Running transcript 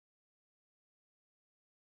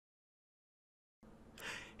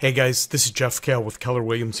Hey guys, this is Jeff Kell with Keller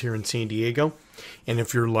Williams here in San Diego. And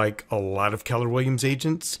if you're like a lot of Keller Williams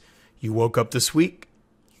agents, you woke up this week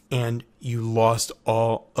and you lost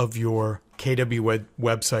all of your KW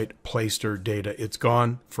website Placester data. It's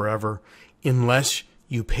gone forever unless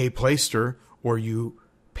you pay Placester or you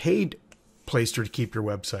paid Placester to keep your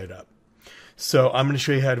website up. So I'm going to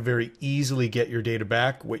show you how to very easily get your data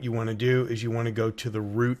back. What you want to do is you want to go to the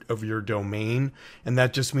root of your domain, and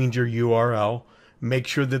that just means your URL. Make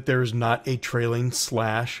sure that there's not a trailing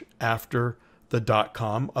slash after the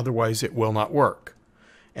 .com, otherwise it will not work.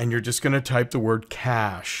 And you're just going to type the word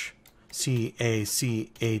cache,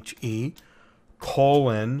 C-A-C-H-E,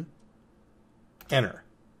 colon, enter.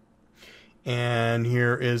 And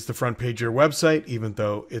here is the front page of your website. Even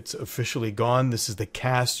though it's officially gone, this is the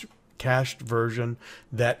cached version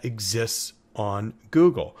that exists on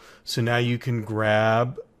Google. So now you can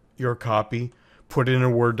grab your copy, put it in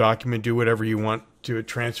a Word document, do whatever you want to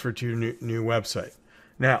transfer to your new website.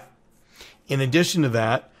 Now, in addition to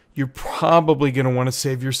that, you're probably going to want to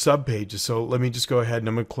save your subpages. So let me just go ahead and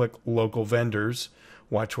I'm going to click local vendors.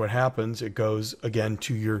 Watch what happens. It goes again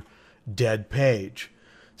to your dead page.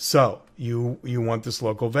 So you want this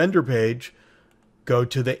local vendor page. Go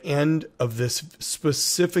to the end of this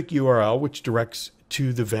specific URL, which directs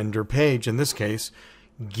to the vendor page. In this case,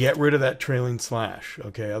 get rid of that trailing slash.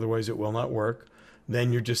 Okay, otherwise it will not work.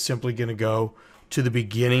 Then you're just simply going to go to the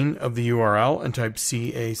beginning of the URL and type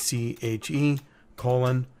C-A-C-H-E,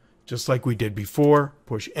 colon, just like we did before.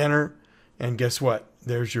 Push enter, and guess what?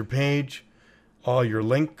 There's your page. All your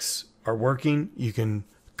links are working. You can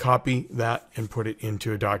copy that and put it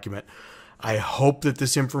into a document. I hope that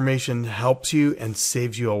this information helps you and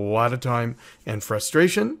saves you a lot of time and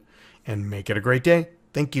frustration, and make it a great day.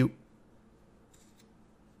 Thank you.